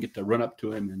retiree, I didn't get to run up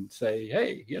to him and say,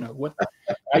 hey,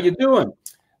 how you doing?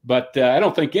 But I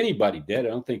don't think anybody did. I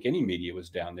don't think any media was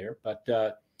down there. But,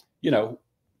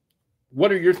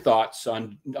 what are your thoughts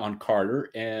on Carter?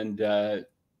 And, do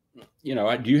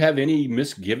you have any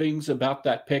misgivings about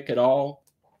that pick at all?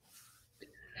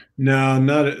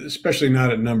 No, especially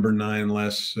not at number 9,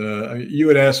 Les. You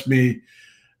had asked me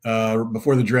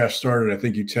before the draft started. I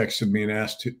think you texted me and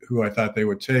asked who I thought they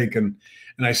would take, and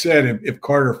I said if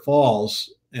Carter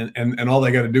falls and all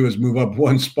they got to do is move up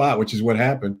 1 spot, which is what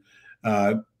happened,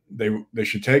 they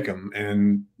should take him.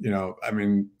 And I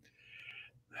mean,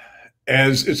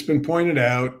 as it's been pointed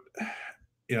out,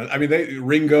 I mean,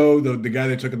 Ringo, the guy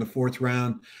they took in the 4th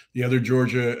round, the other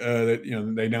Georgia that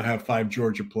they now have 5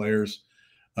 Georgia players,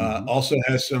 also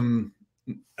has some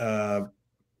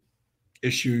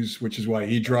issues, which is why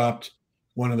he dropped.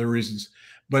 One of the reasons,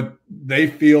 but they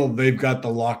feel they've got the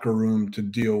locker room to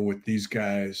deal with these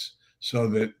guys so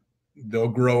that they'll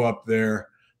grow up there,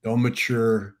 they'll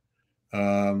mature.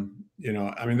 I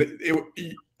mean,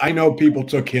 I know people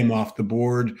took him off the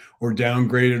board or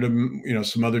downgraded him,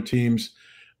 some other teams,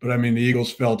 but I mean, the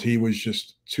Eagles felt he was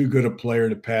just too good a player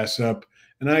to pass up.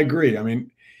 And I agree. I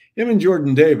mean, him and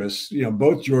Jordan Davis,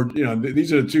 both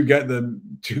these are the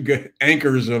two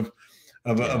anchors of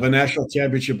a national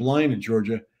championship line in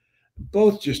Georgia.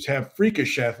 Both just have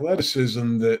freakish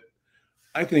athleticism that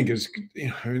I think is,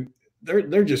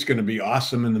 they're just going to be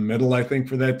awesome in the middle, I think,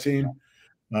 for that team.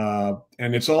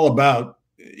 And it's all about,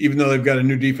 even though they've got a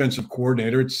new defensive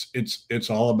coordinator, it's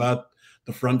all about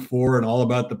the front 4 and all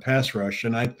about the pass rush.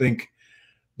 And I think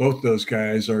both those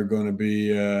guys are going to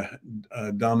be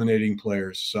dominating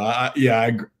players. So I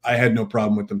had no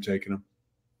problem with them taking them.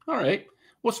 All right.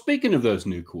 Well, speaking of those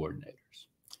new coordinators,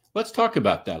 let's talk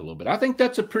about that a little bit. I think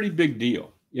that's a pretty big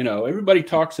deal. Everybody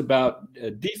talks about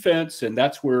defense, and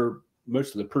that's where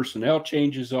most of the personnel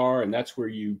changes are, and that's where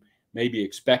you maybe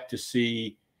expect to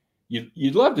see.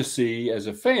 You'd love to see, as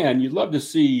a fan, you'd love to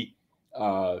see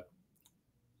a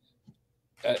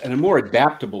more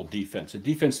adaptable defense, a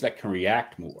defense that can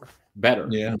react better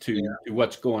to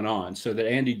what's going on, so that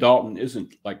Andy Dalton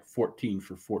isn't like 14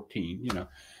 for 14,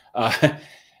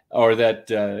 or that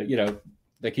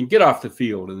they can get off the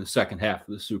field in the second half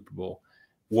of the Super Bowl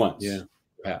once,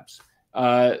 perhaps.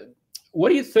 What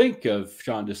do you think of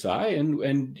Sean Desai?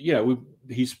 And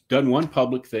he's done one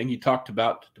public thing. He talked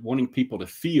about wanting people to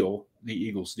feel the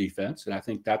Eagles' defense, and I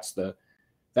think that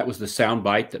was the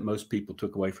soundbite that most people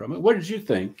took away from it. What did you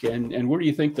think, and where do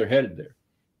you think they're headed there?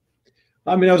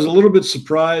 I mean, I was a little bit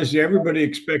surprised. Yeah, everybody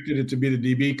expected it to be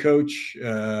the DB coach.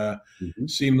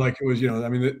 Seemed like it was, I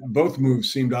mean, both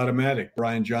moves seemed automatic.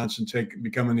 Brian Johnson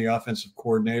becoming the offensive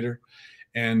coordinator,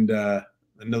 and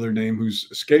another name who's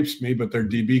escapes me, but their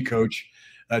DB coach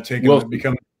Wilson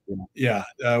becoming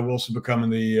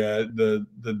the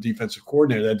defensive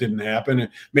coordinator. That didn't happen.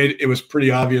 It was pretty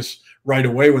obvious right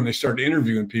away when they started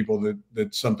interviewing people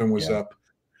that something was up.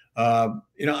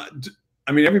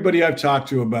 I mean, everybody I've talked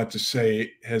to about Desai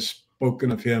has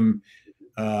spoken of him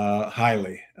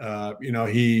highly.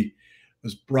 He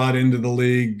was brought into the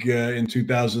league in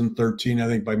 2013, I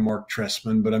think, by Mark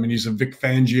Trestman. But I mean, he's a Vic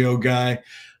Fangio guy.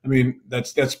 I mean,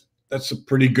 that's a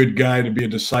pretty good guy to be a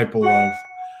disciple of.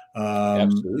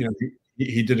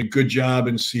 He did a good job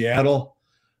in Seattle,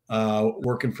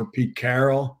 working for Pete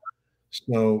Carroll.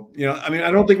 So, I mean,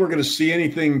 I don't think we're going to see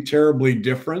anything terribly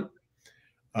different.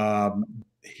 Both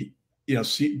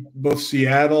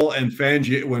Seattle and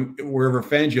Fangio, wherever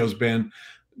Fangio's been,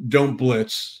 don't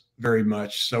blitz very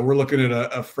much. So we're looking at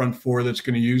a front 4 that's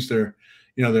going to use their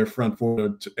front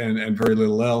 4 and very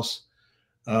little else.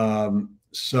 But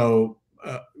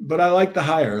I like the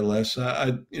hire, Les.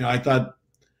 I thought,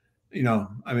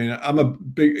 I mean, I'm a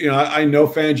big, I know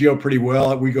Fangio pretty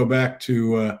well. We go back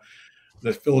to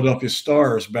the Philadelphia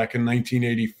Stars back in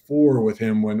 1984 with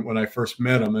him when I first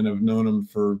met him, and have known him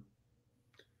for,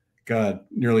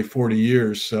 nearly 40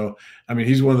 years. So, I mean,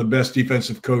 he's one of the best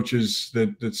defensive coaches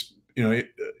that's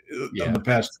of the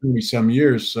past 20 some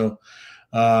years. So,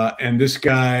 and this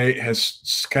guy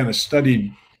has kind of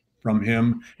studied from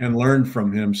him and learned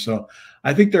from him. So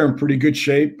I think they're in pretty good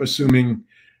shape, assuming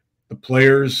the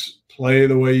players play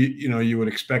the way, you would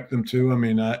expect them to. I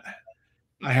mean, I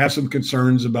have some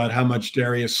concerns about how much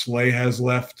Darius Slay has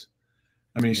left.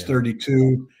 I mean, he's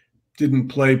 32. Didn't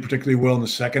play particularly well in the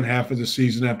second half of the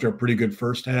season after a pretty good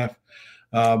first half.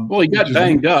 Well, he got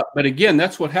banged up, but again,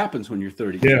 that's what happens when you're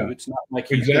 32. Yeah, it's not like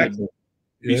he's going to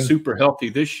be super healthy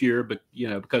this year, but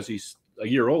because he's a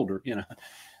year older.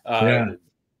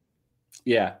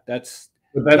 That's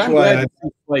why glad I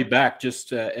play back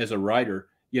just as a writer.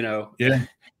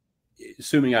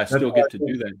 Assuming I still get to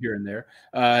do that here and there.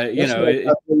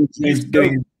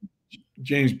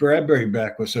 James Bradbury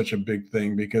back was such a big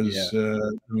thing because I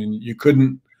mean, you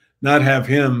couldn't not have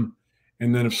him,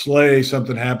 and then if Slay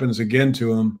something happens again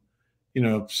to him,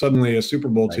 suddenly a Super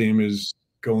Bowl team is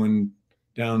going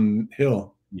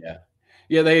downhill.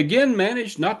 Yeah, they again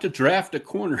managed not to draft a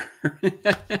corner.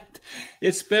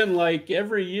 It's been like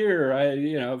every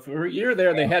year, for a year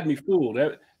there they had me fooled.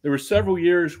 There were several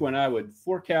years when I would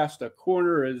forecast a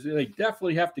corner as they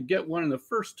definitely have to get one in the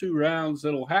first 2 rounds.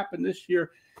 That'll happen this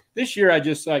year. This year, I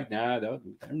just like, nah, they're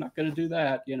not going to do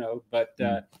that, But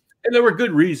and there were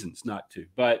good reasons not to.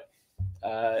 But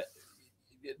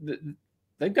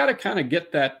they've got to kind of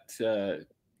get that.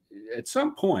 At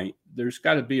some point, there's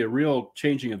got to be a real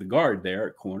changing of the guard there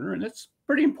at corner, and it's a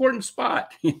pretty important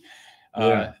spot.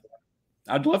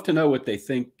 I'd love to know what they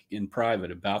think in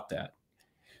private about that.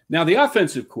 Now, the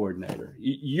offensive coordinator,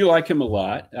 you like him a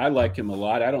lot. I like him a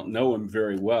lot. I don't know him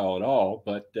very well at all,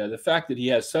 but the fact that he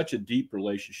has such a deep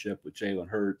relationship with Jalen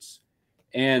Hurts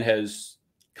and has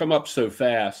come up so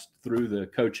fast through the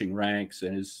coaching ranks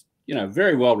and is,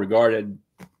 very well regarded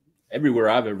everywhere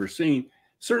I've ever seen,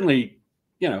 certainly,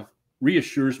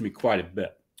 reassures me quite a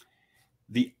bit.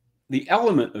 The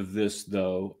element of this,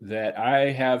 though, that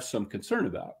I have some concern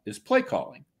about is play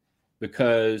calling,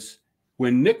 because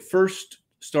when Nick first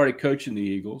started coaching the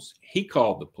Eagles, he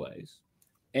called the plays,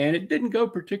 and it didn't go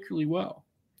particularly well.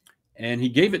 And he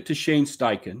gave it to Shane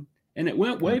Steichen, and it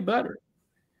went way better.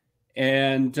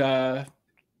 And I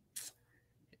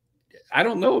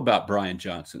don't know about Brian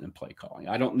Johnson and play calling.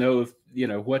 I don't know if,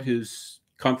 what his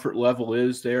comfort level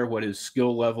is there, what his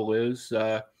skill level is.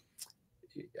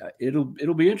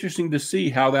 It'll be interesting to see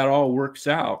how that all works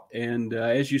out. And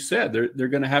as you said, they're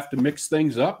going to have to mix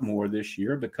things up more this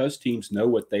year because teams know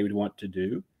what they would want to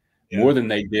do more than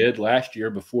they did last year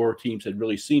before teams had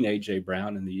really seen A.J.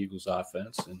 Brown and the Eagles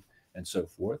offense and so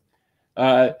forth.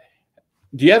 Do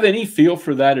you have any feel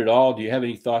for that at all? Do you have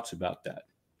any thoughts about that?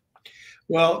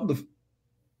 Well,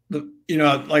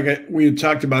 we had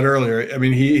talked about earlier, I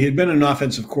mean, he had been an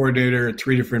offensive coordinator at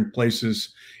 3 different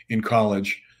places in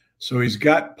college. So he's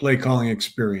got play calling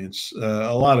experience,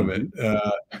 a lot of it.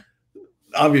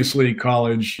 Obviously,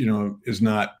 college, is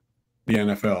not the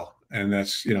NFL, and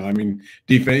that's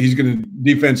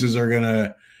defenses are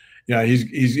gonna,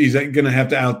 he's gonna have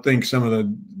to outthink some of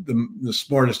the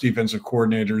smartest defensive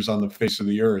coordinators on the face of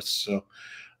the earth. So,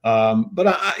 but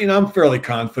I'm fairly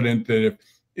confident that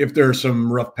if there are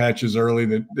some rough patches early,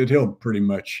 that he'll pretty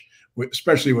much,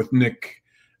 especially with Nick's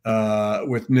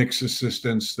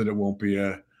assistance, that it won't be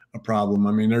a problem.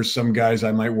 I mean, there's some guys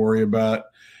I might worry about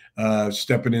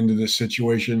stepping into this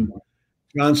situation.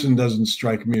 Johnson doesn't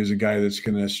strike me as a guy that's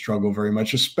going to struggle very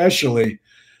much, especially,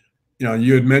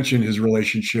 you had mentioned his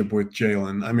relationship with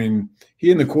Jalen. I mean,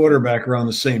 he and the quarterback are on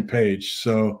the same page.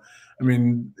 So, I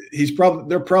mean,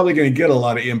 they're probably going to get a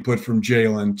lot of input from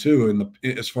Jalen too,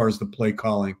 as far as the play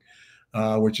calling,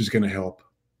 which is going to help.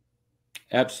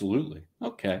 Absolutely.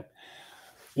 Okay.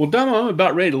 Well, Domo, I'm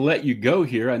about ready to let you go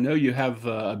here. I know you have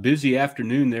a busy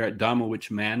afternoon there at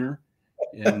Domowitch Manor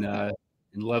in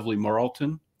lovely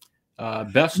Marlton.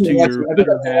 Best to your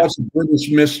better half. That's a British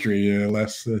mystery,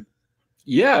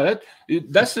 Yeah,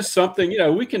 that's just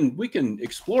something, we can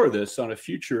explore this on a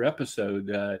future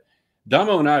episode.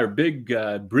 Domo and I are big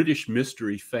British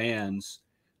mystery fans.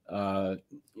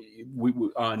 We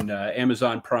on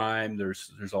Amazon Prime.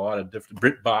 There's a lot of different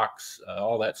BritBox,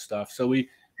 all that stuff. So we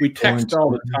text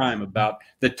all the time about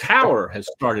the tower has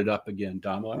started up again,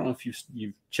 Domo. I don't know if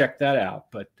you've checked that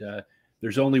out, but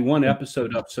there's only one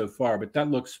episode up so far, but that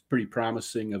looks pretty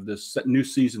promising of this new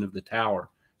season of the tower.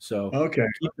 So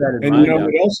keep that in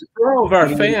mind. For all of our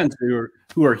fans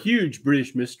who are huge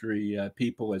British mystery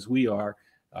people as we are,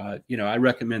 I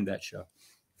recommend that show.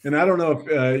 And I don't know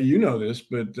if you know this,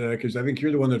 but because I think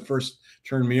you're the one that first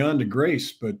turned me on to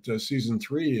Grace, but season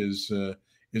 3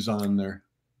 is on there.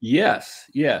 Yes.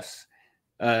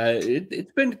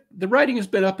 It's been, the writing has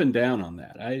been up and down on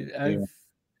that.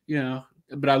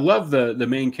 But I love the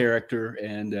main character,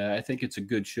 and I think it's a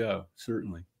good show,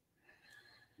 certainly.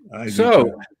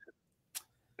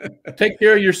 Take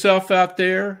care of yourself out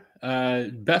there.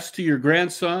 Best to your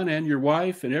grandson and your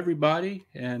wife and everybody.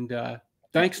 And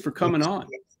thanks for coming on.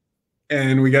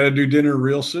 And we got to do dinner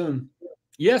real soon.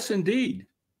 Yes, indeed.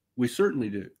 We certainly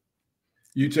do.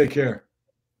 You take care.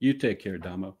 You take care,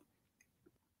 Domo.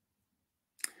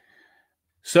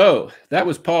 So that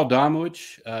was Paul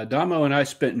Domowitch. Domo and I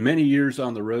spent many years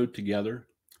on the road together.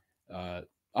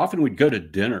 Often we'd go to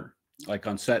dinner, like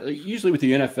on Saturday. Usually with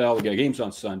the NFL, we got games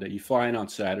on Sunday. You fly in on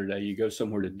Saturday. You go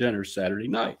somewhere to dinner Saturday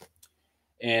night.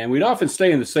 And we'd often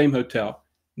stay in the same hotel,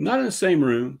 not in the same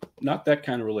room, not that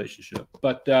kind of relationship.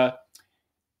 But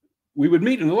we would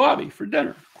meet in the lobby for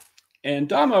dinner. And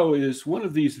Domo is one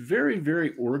of these very,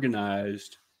 very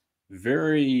organized,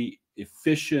 very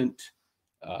efficient,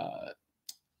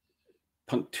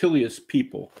 punctilious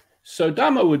people. So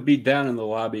Domo would be down in the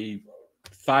lobby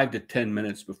 5 to 10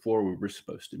 minutes before we were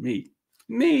supposed to meet.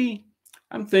 Me,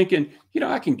 I'm thinking,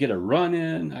 I can get a run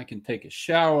in, I can take a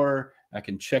shower, I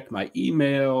can check my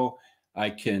email, I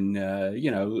can,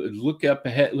 look up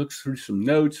ahead, look through some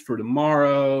notes for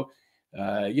tomorrow.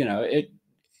 You know,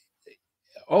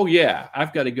 oh yeah,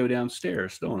 I've got to go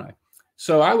downstairs, don't I?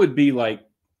 So I would be like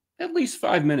at least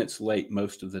 5 minutes late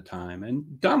most of the time.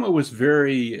 And Dama was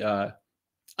very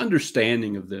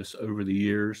understanding of this over the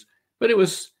years, but it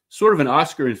was sort of an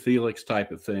Oscar and Felix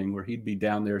type of thing where he'd be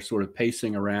down there sort of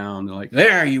pacing around and like,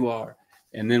 there you are.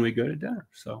 And then we go to dinner.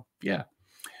 So yeah.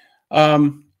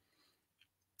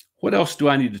 What else do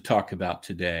I need to talk about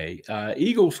today?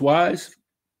 Eagles wise,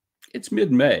 it's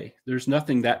mid-May. There's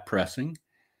nothing that pressing.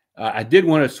 I did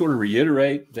want to sort of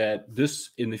reiterate that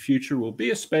this in the future will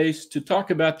be a space to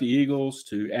talk about the Eagles,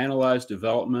 to analyze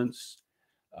developments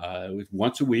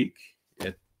once a week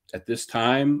at this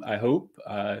time, I hope,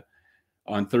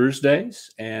 on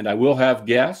Thursdays. And I will have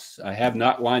guests. I have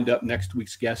not lined up next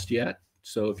week's guest yet.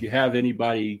 So if you have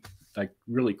anybody like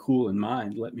really cool in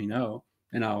mind, let me know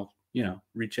and I'll,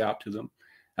 reach out to them.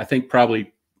 I think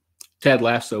probably Ted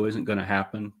Lasso isn't going to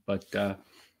happen, but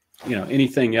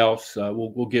anything else,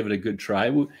 we'll give it a good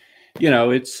try.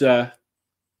 It's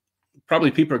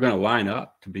probably people are going to line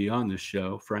up to be on this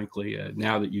show. Frankly,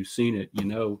 now that you've seen it,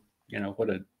 what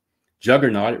a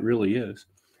juggernaut it really is.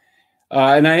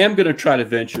 And I am going to try to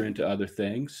venture into other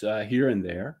things here and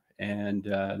there. And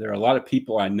there are a lot of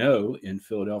people I know in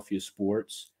Philadelphia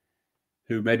sports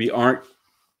who maybe aren't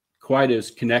quite as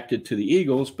connected to the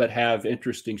Eagles, but have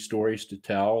interesting stories to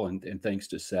tell and things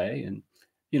to say. And,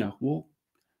 we'll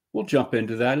jump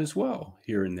into that as well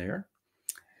here and there.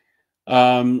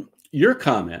 Your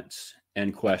comments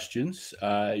and questions,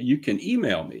 you can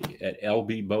email me at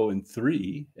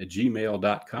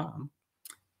lbbowen3@gmail.com.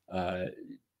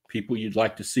 People you'd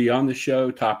like to see on the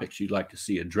show, topics you'd like to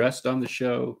see addressed on the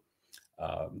show,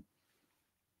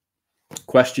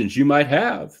 questions you might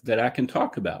have that I can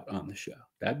talk about on the show.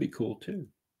 That'd be cool too.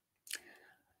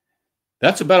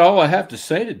 That's about all I have to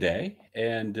say today.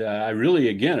 And I really,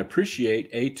 again,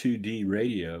 appreciate A2D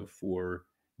Radio for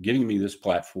giving me this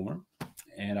platform.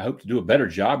 And I hope to do a better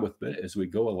job with it as we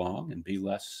go along and be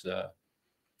less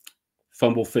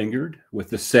fumble-fingered with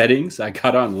the settings. I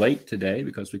got on late today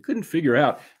because we couldn't figure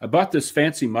out. I bought this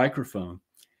fancy microphone,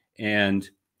 and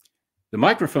the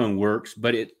microphone works,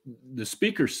 but the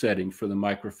speaker setting for the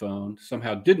microphone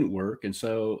somehow didn't work. And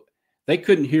so they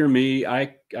couldn't hear me.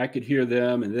 I could hear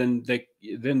them, and then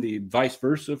the vice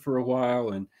versa for a while,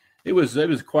 and it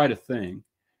was quite a thing.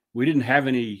 We didn't have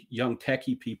any young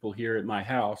techie people here at my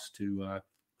house to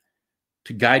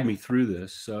guide me through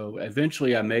this. So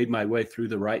eventually, I made my way through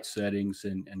the right settings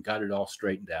and got it all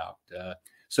straightened out.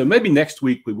 So maybe next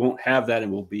week we won't have that,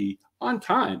 and we'll be on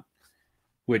time.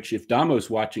 Which, if Damo's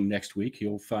watching next week,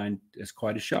 he'll find as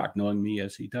quite a shock, knowing me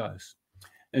as he does.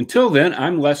 Until then,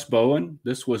 I'm Les Bowen.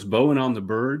 This was Bowen on the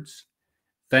Birds.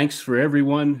 Thanks for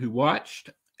everyone who watched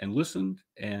and listened,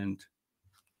 and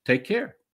take care.